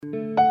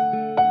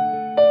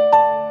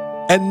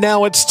And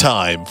now it's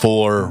time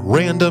for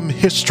Random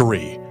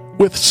History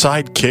with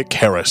Sidekick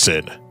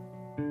Harrison.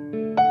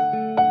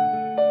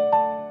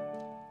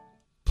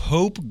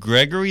 Pope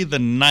Gregory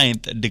IX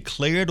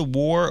declared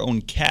war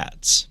on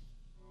cats.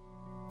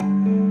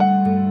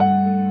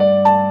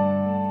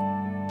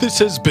 This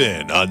has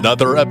been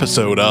another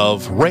episode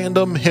of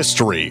Random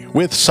History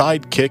with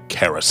Sidekick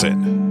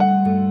Harrison.